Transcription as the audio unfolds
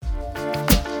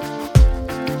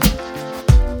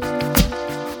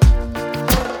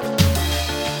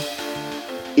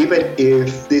even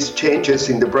if these changes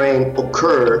in the brain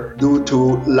occur due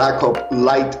to lack of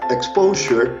light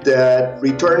exposure, that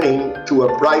returning to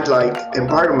a bright light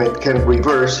environment can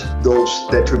reverse those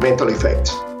detrimental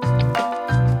effects.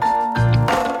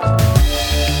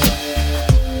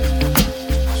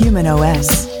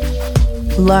 humanOS.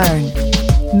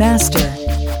 Learn, master,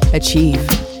 achieve.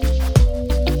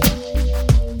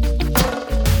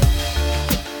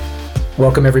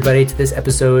 Welcome, everybody, to this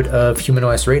episode of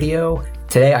humanOS Radio.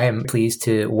 Today, I am pleased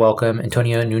to welcome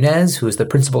Antonio Nunez, who is the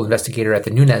principal investigator at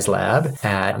the Nunez Lab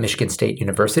at Michigan State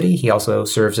University. He also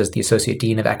serves as the Associate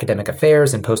Dean of Academic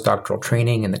Affairs and Postdoctoral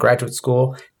Training in the Graduate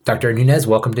School. Dr. Nunez,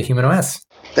 welcome to humanOS.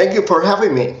 Thank you for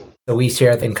having me. So we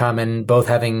share in common both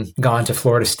having gone to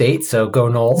Florida State, so go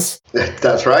Noles.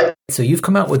 That's right. So you've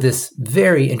come out with this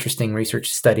very interesting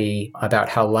research study about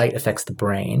how light affects the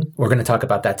brain. We're going to talk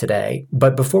about that today.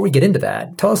 But before we get into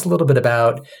that, tell us a little bit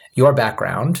about your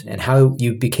background and how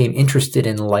you became interested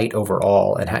in light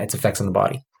overall and how its effects on the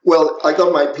body. Well, I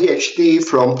got my PhD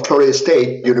from Florida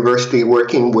State University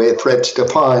working with Fred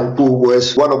Stefan, who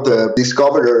was one of the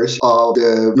discoverers of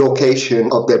the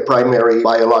location of the primary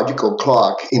biological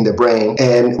clock in the brain.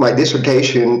 And my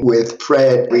dissertation with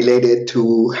Fred related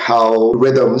to how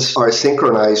rhythms are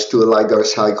synchronized to the light-dark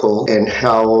cycle and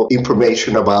how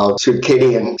information about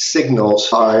circadian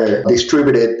signals are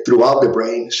distributed throughout the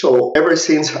brain. So ever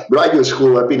since graduate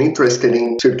school, I've been interested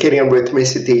in circadian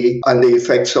rhythmicity and the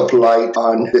effects of light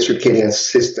on the circadian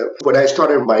system. When I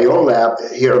started my own lab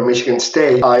here at Michigan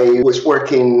State, I was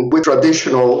working with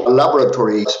traditional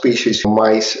laboratory species,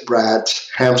 mice,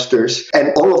 rats, hamsters,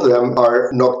 and all of them are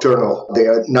nocturnal. They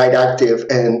are night active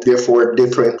and therefore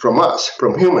different from us,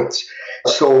 from humans.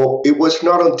 So it was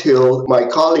not until my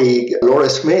colleague Laura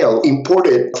Smale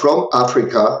imported from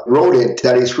Africa rodent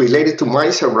that is related to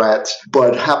mice and rats,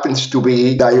 but happens to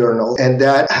be diurnal. And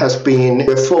that has been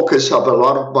the focus of a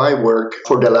lot of my work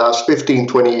for the last 15,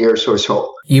 20 years or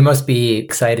so. You must be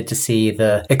excited to see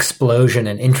the explosion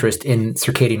and interest in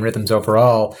circadian rhythms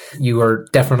overall. You are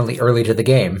definitely early to the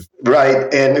game.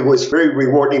 Right. And it was very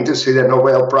rewarding to see the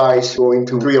Nobel Prize going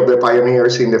to three of the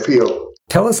pioneers in the field.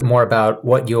 Tell us more about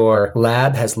what your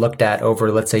lab has looked at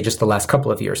over, let's say, just the last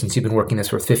couple of years, since you've been working this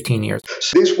for 15 years.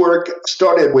 So this work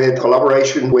started with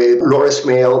collaboration with Laura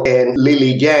Smale and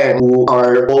Lily Yang, who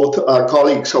are both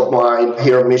colleagues of mine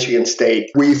here at Michigan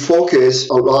State. We focus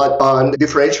a lot on the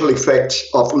differential effects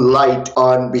of light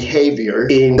on behavior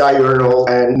in diurnal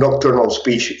and nocturnal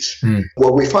species.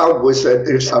 What we found was that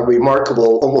there's a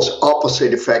remarkable, almost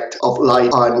opposite effect of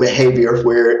light on behavior,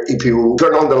 where if you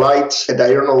turn on the lights, a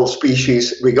diurnal species,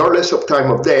 regardless of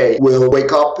time of day, will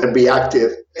wake up and be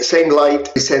active. The same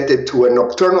light presented to a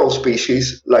nocturnal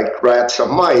species like rats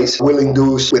and mice will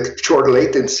induce with short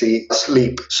latency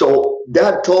sleep. So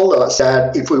that told us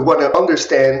that if we want to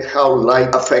understand how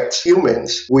light affects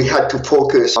humans, we had to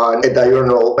focus on a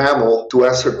diurnal mammal to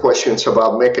answer questions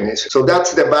about mechanisms. So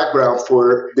that's the background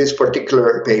for this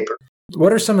particular paper.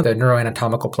 What are some of the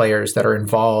neuroanatomical players that are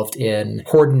involved in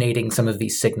coordinating some of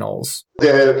these signals?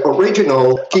 The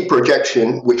original key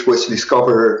projection, which was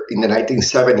discovered in the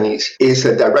 1970s, is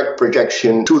a direct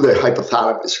projection to the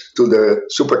hypothalamus, to the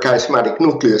suprachiasmatic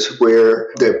nucleus, where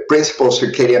the principal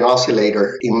circadian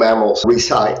oscillator in mammals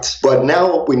resides. But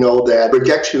now we know that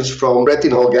projections from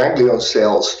retinal ganglion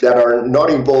cells that are not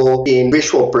involved in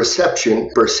visual perception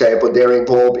per se, but they're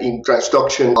involved in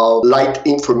transduction of light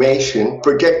information,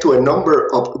 project to a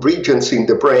number of regions in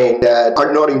the brain that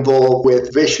are not involved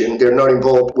with vision, they're not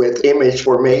involved with image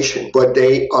formation, but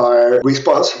they are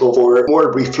responsible for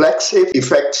more reflexive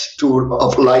effects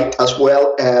of light, as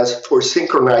well as for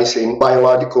synchronizing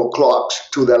biological clocks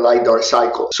to the light-dark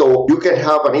cycle. So you can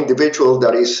have an individual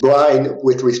that is blind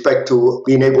with respect to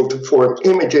being able to form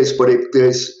images, but if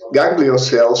there's ganglion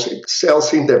cells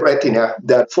in the retina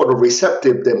that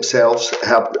photoreceptive themselves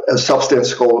have a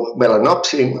substance called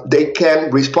melanopsin, they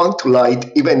can respond to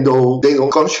light even though they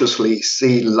don't consciously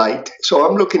see light. So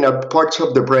I'm looking at parts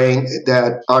of the brain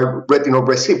that are retinal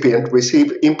recipient,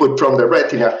 receive input from the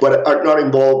retina, but are not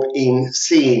involved in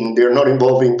seeing, they're not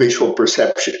involved in visual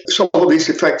perception. Some of these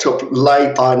effects of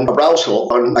light on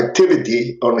arousal, on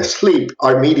activity, on sleep,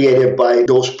 are mediated by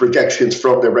those projections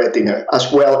from the retina, as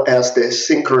well as the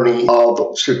synchrony of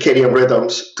circadian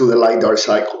rhythms to the light-dark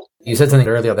cycle. You said something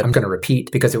earlier that I'm going to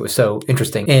repeat because it was so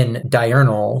interesting. In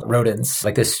diurnal rodents,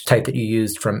 like this type that you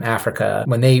used from Africa,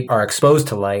 when they are exposed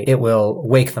to light, it will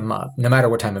wake them up, no matter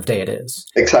what time of day it is.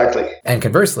 Exactly. And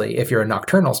conversely, if you're a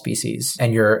nocturnal species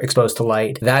and you're exposed to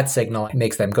light, that signal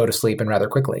makes them go to sleep and rather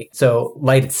quickly. So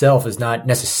light itself is not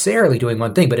necessarily doing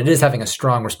one thing, but it is having a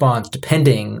strong response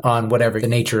depending on whatever the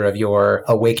nature of your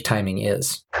awake timing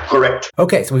is. Correct.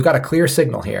 Okay, so we've got a clear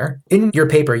signal here. In your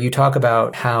paper, you talk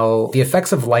about how the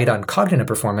effects of light on cognitive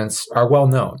performance are well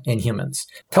known in humans.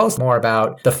 Tell us more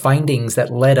about the findings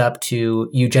that led up to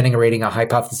you generating a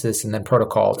hypothesis and then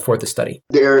protocol for the study.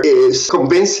 There is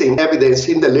convincing evidence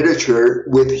in the literature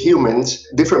with humans,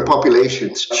 different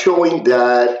populations, showing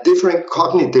that different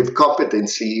cognitive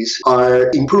competencies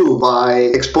are improved by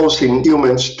exposing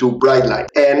humans to bright light.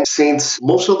 And since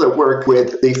most of the work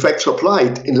with the effects of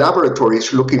light in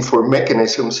laboratories looking for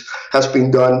mechanisms has been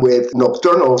done with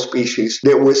nocturnal species,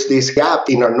 there was this gap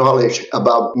in our knowledge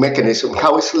about mechanism.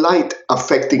 How is light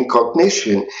affecting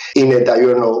cognition in a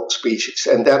diurnal species?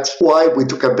 And that's why we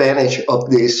took advantage of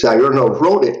this diurnal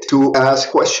rodent to ask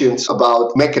questions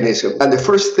about mechanism. And the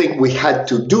first thing we had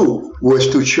to do was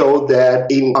to show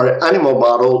that in our animal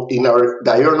model, in our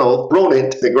diurnal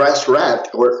rodent, the grass rat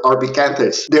or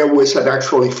Arbicanthus, there was an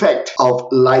actual effect of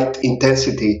light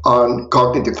intensity on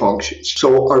cognitive functions.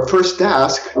 So our first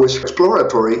task was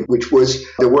exploratory, which was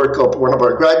the work of one of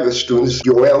our graduate students,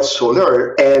 Joël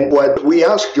Soler. And what we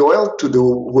asked Joël to do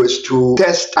was to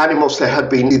test animals that had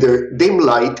been either dim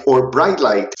light or bright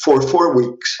light for 4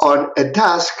 weeks on a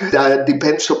task that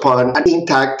depends upon an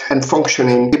intact and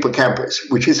functioning hippocampus,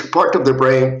 which is a part of the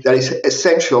brain that is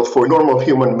essential for normal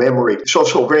human memory. It's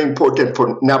also very important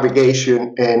for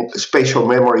navigation and spatial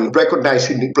memory,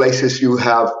 recognizing the places you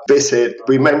have visited,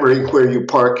 remembering where you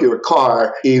park your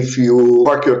car, if you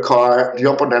park your car,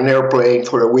 jump on an airplane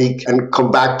for a week and come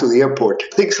back to the airport,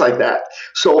 things like that.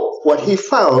 So what he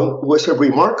found was a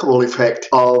remarkable effect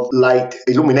of light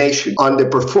illumination on the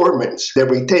performance, the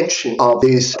retention of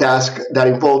this task that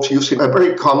involves using a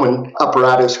very common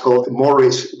apparatus called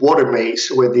Morris water maze,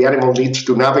 where the animal needs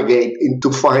to navigate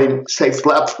to find safe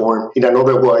platform in an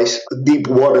otherwise deep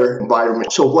water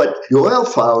environment. So what Joël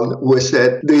found was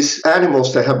that these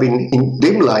animals that have been in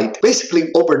dim light, basically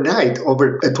overnight,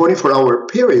 over a 24-hour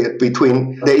period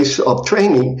between days of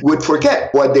training, would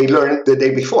forget what they learned the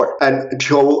day before and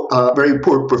show very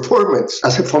poor performance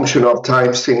as a function of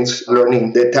time since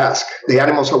learning the task. The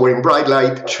animals that were in bright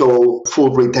light show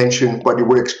full retention, what you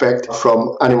would expect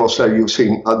from animals that are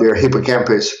using their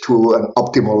hippocampus to an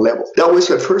optimal level. That was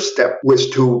the first step, was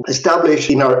to establish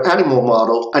in our animal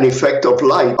model an effect of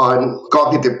light on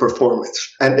cognitive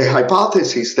performance. And the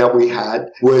hypothesis that we had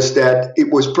was that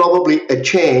it was probably a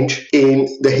change in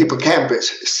the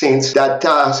hippocampus, since that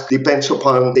task depends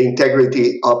upon the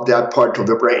integrity of that part of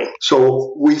the brain.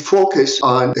 So we focused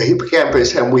on the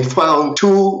hippocampus and we found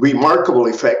two remarkable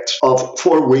effects of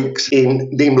 4 weeks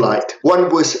in dim light. One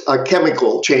was a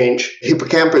chemical change.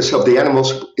 Hippocampus of the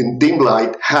animals in dim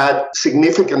light had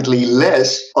significantly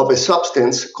less of a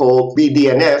substance called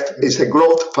BDNF. It's a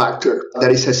growth factor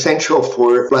that is essential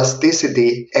for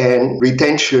plasticity and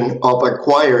retention of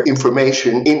acquired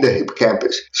information in the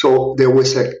hippocampus. So there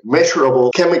was a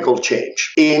measurable chemical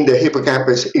change in the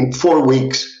hippocampus in 4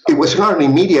 weeks. It was not an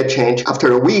immediate change.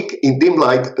 After a week in dim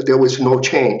light, there was no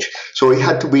change. So it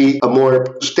had to be a more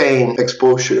sustained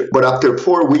exposure. But after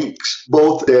 4 weeks,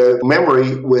 both the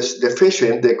memory was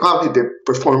deficient, the cognitive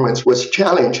performance was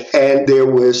challenged, and there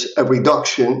was a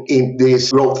reduction in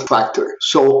this growth factor.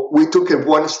 So we took it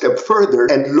one step further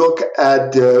and looked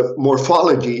at the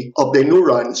morphology of the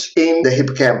neurons in the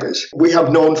hippocampus. We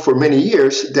have known for many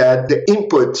years that the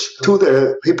inputs to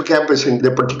the hippocampus in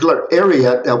the particular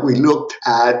area that we looked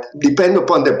at depend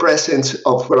upon the presence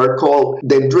of what are called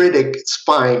dendritic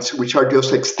spines, which are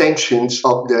just extensions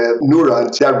of the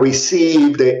neurons that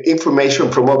receive the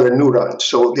information from other neurons.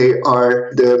 So they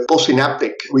are the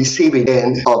postsynaptic receiving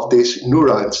end of these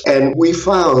neurons. And we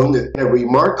found a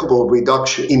remarkable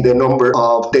reduction in the number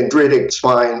of dendritic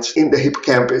spines in the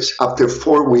hippocampus after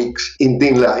 4 weeks in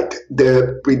dim light.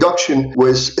 The reduction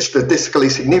was statistically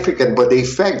significant, but the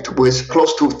effect was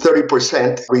close to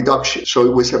 30% reduction. So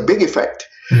it was a big effect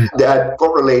that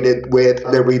correlated with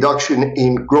the reduction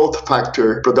in growth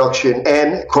factor production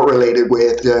and correlated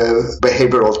with the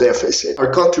behavioral deficit.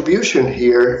 Our contribution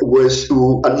here was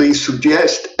to at least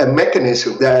suggest a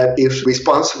mechanism that is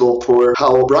responsible for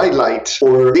how bright lights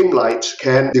or dim lights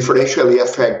can differentially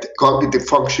affect cognitive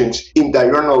functions in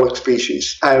diurnal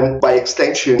species and by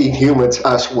extension in humans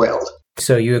as well.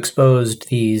 So you exposed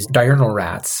these diurnal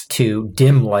rats to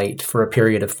dim light for a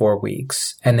period of 4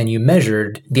 weeks, and then you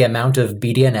measured the amount of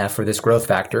BDNF, or this growth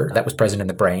factor, that was present in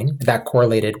the brain. That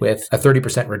correlated with a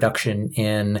 30% reduction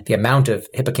in the amount of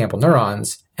hippocampal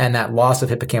neurons, and that loss of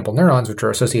hippocampal neurons, which are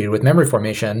associated with memory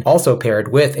formation, also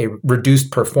paired with a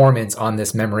reduced performance on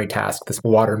this memory task, this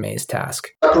water maze task.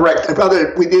 Correct.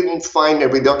 Rather, we didn't find a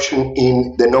reduction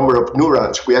in the number of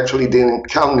neurons. We actually didn't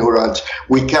count neurons.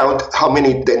 We count how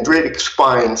many dendritic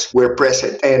spines were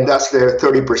present, and that's the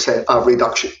 30% of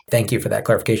reduction. Thank you for that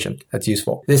clarification. That's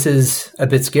useful. This is a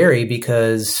bit scary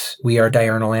because we are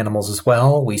diurnal animals as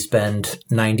well. We spend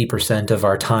 90% of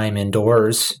our time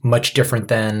indoors, much different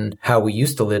than how we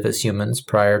used to live as humans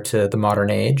prior to the modern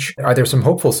age. Are there some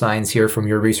hopeful signs here from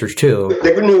your research too?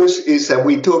 The good news is that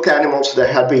we took animals that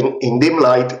had been in dim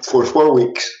light for 4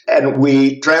 weeks and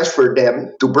we transferred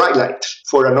them to bright light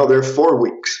for another 4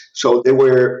 weeks. So they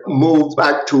were moved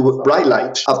back to bright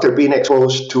light after being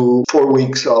exposed to 4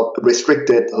 weeks of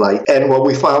restricted light. And what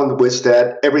we found was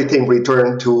that everything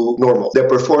returned to normal. The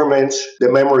performance,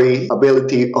 the memory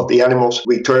ability of the animals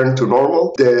returned to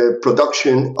normal. The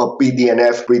production of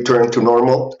BDNF returned to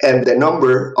normal. And the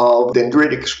number of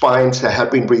dendritic spines that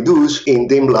had been reduced in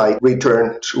dim light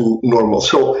returned to normal.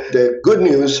 So the good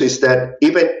news is that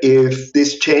even if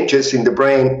these changes in the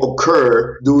brain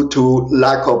occur due to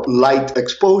lack of light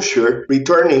exposure,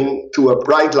 returning to a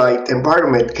bright light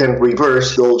environment can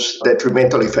reverse those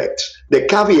detrimental effects. The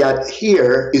caveat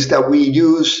here is that we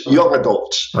use young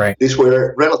adults. Right. These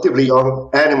were relatively young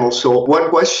animals. So one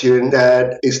question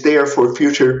that is there for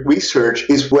future research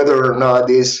is whether or not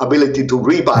this ability to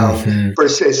rebound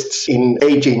persists in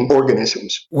aging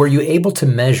organisms. Were you able to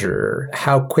measure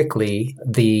how quickly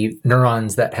the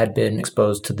neurons that had been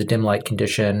exposed to the dim light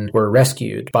condition were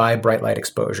rescued by bright light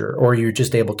exposure, or you're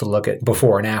just able to look at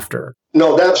before and after?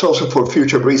 No, that's also for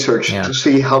future research to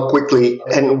see how quickly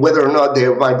and whether or not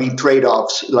there might be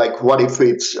trade-offs, like what if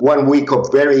it's 1 week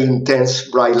of very intense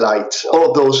bright lights. All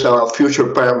of those are future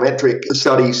parametric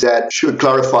studies that should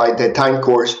clarify the time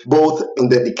course, both in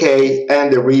the decay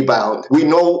and the rebound. We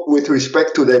know with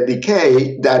respect to the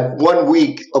decay that 1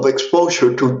 week of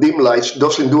exposure to dim lights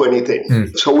doesn't do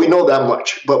anything. So we know that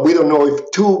much, but we don't know if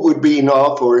 2 would be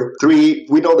enough or 3.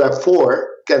 We know that 4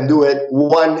 can do it,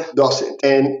 1 doesn't.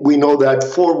 And we know that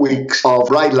 4 weeks of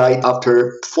bright light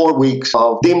after 4 weeks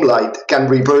of dim light can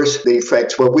reverse the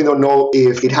effects, but we don't know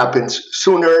if it happens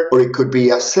sooner or it could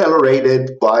be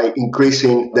accelerated by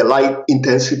increasing the light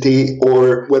intensity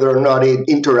or whether or not it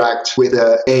interacts with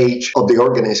the age of the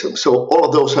organism. So all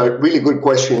of those are really good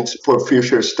questions for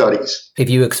future studies.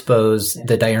 If you expose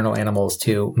the diurnal animals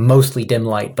to mostly dim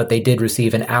light, but they did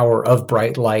receive an hour of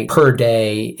bright light per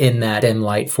day in that dim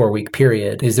light 4-week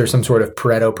period, is there some sort of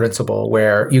Pareto principle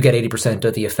where you get 80%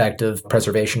 of the effect of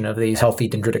preservation of these healthy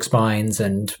dendritic spines,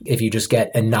 and if you just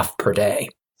get enough per day?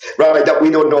 Right, that we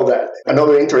don't know that.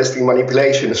 Another interesting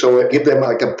manipulation. So give them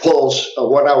like a pulse,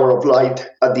 1 hour of light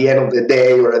at the end of the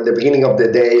day or at the beginning of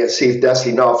the day and see if that's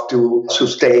enough to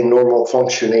sustain normal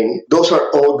functioning. Those are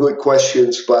all good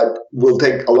questions, but will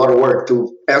take a lot of work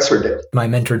to answer them. My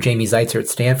mentor, Jamie Zeitzer at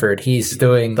Stanford, he's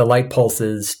doing the light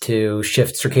pulses to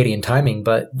shift circadian timing.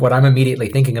 But what I'm immediately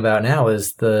thinking about now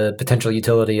is the potential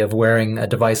utility of wearing a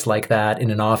device like that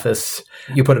in an office.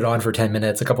 You put it on for 10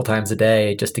 minutes a couple times a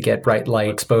day just to get bright light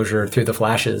exposure through the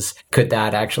flashes. Could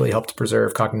that actually help to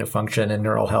preserve cognitive function and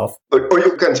neural health? Or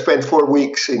you can spend 4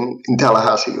 weeks in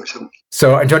Tallahassee or something.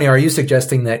 So, Antonio, are you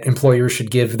suggesting that employers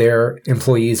should give their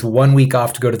employees 1 week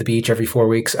off to go to the beach every 4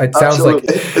 weeks? It sounds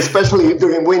Absolutely. like, especially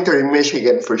during winter in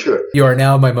Michigan, for sure. You are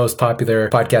now my most popular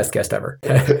podcast guest ever.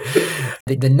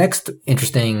 The next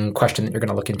interesting question that you're going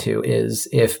to look into is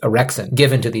if orexin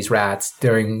given to these rats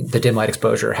during the dim light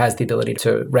exposure has the ability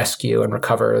to rescue and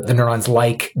recover the neurons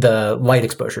like the light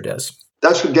exposure does.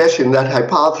 That suggestion, that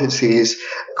hypothesis,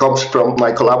 comes from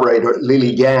my collaborator, Lily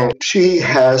Yang. She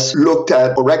has looked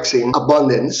at orexin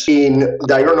abundance in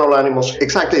diurnal animals,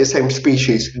 exactly the same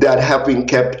species that have been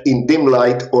kept in dim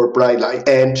light or bright light.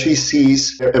 And she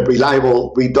sees a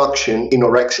reliable reduction in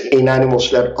orexin in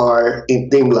animals that are in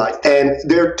dim light. And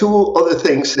there are 2 other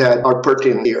things that are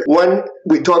pertinent here. One,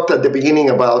 we talked at the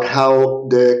beginning about how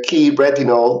the key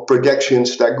retinal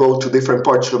projections that go to different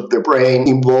parts of the brain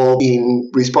involved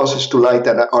in responses to light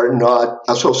that are not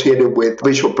associated with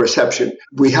visual perception.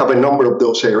 We have a number of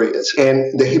those areas,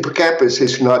 and the hippocampus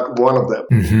is not one of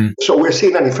them. So we're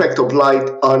seeing an effect of light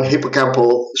on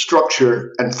hippocampal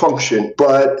structure and function,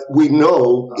 but we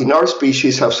know in our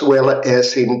species as well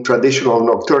as in traditional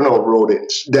nocturnal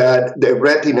rodents that the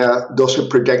retina doesn't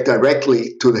project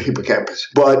directly to the hippocampus,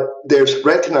 but there's gives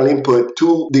retinal input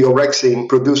to the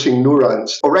orexin-producing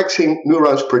neurons. Orexin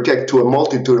neurons project to a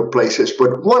multitude of places,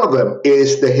 but one of them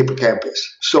is the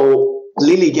hippocampus. So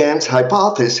Lily Gann's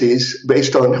hypothesis,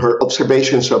 based on her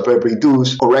observations of a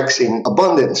reduced orexin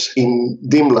abundance in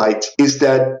dim light, is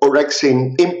that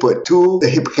orexin input to the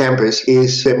hippocampus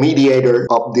is the mediator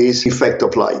of this effect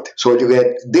of light. So you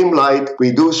get dim light,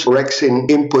 reduced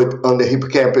orexin input on the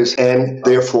hippocampus, and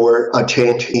therefore a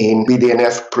change in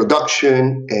BDNF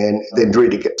production and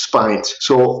dendritic spines.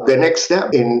 So the next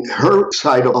step in her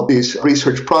side of this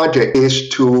research project is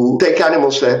to take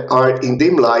animals that are in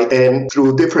dim light and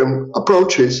through different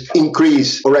approaches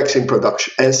increase orexin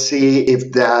production and see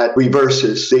if that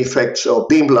reverses the effects of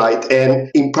dim light,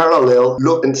 and in parallel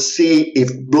look and see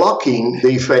if blocking the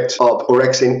effects of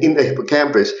orexin in the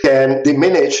hippocampus can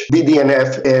diminish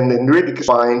BDNF and dendritic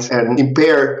spines and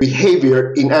impair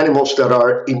behavior in animals that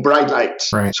are in bright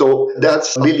lights. Right. So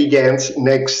that's Lily Gann's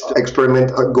next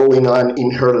experiment going on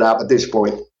in her lab at this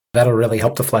point. That'll really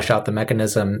help to flesh out the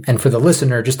mechanism. And for the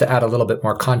listener, just to add a little bit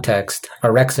more context,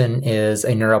 orexin is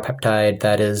a neuropeptide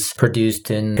that is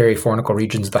produced in perifornical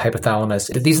regions of the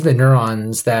hypothalamus. These are the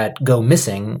neurons that go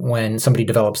missing when somebody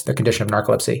develops the condition of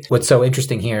narcolepsy. What's so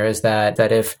interesting here is that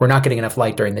if we're not getting enough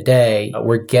light during the day,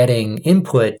 we're getting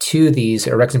input to these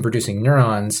orexin-producing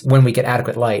neurons when we get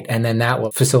adequate light, and then that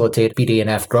will facilitate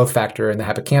BDNF growth factor in the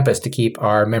hippocampus to keep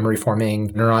our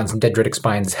memory-forming neurons and dendritic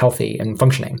spines healthy and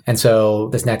functioning. And so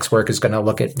this next work is going to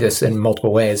look at this in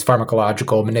multiple ways: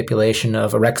 pharmacological manipulation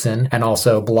of orexin and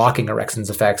also blocking orexin's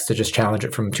effects to just challenge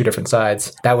it from two different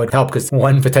sides. That would help because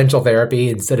one potential therapy,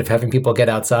 instead of having people get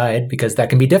outside, because that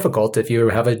can be difficult if you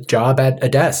have a job at a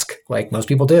desk, like most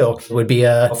people do, would be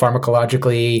a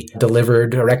pharmacologically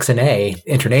delivered orexin A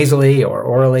intranasally or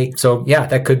orally. So yeah,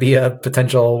 that could be a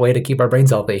potential way to keep our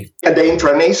brains healthy. And the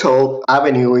intranasal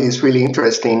avenue is really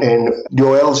interesting. And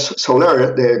Joel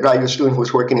Soler, the graduate student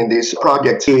who's working in this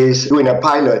project, is doing a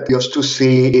pilot just to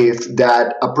see if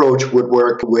that approach would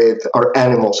work with our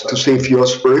animals, to see if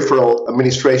just peripheral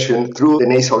administration through the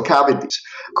nasal cavities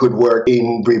could work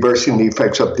in reversing the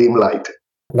effects of dim light.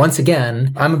 Once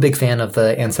again, I'm a big fan of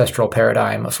the ancestral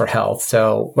paradigm for health.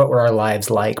 So what were our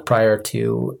lives like prior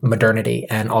to modernity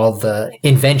and all the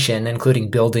invention,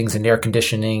 including buildings and air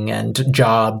conditioning and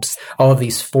jobs, all of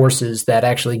these forces that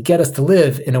actually get us to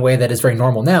live in a way that is very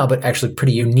normal now, but actually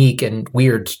pretty unique and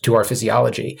weird to our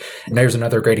physiology. And there's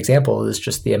another great example is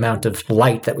just the amount of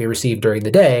light that we receive during the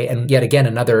day. And yet again,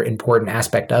 another important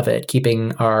aspect of it,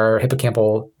 keeping our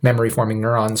hippocampal memory-forming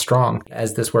neurons strong,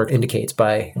 as this work indicates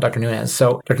by Dr. Nunez.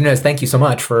 So Dr. Nunez, thank you so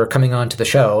much for coming on to the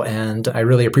show, and I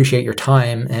really appreciate your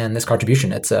time and this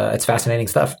contribution. It's fascinating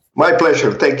stuff. My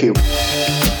pleasure. Thank you.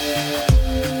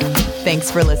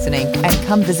 Thanks for listening, and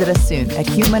come visit us soon at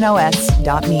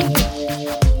humanOS.me.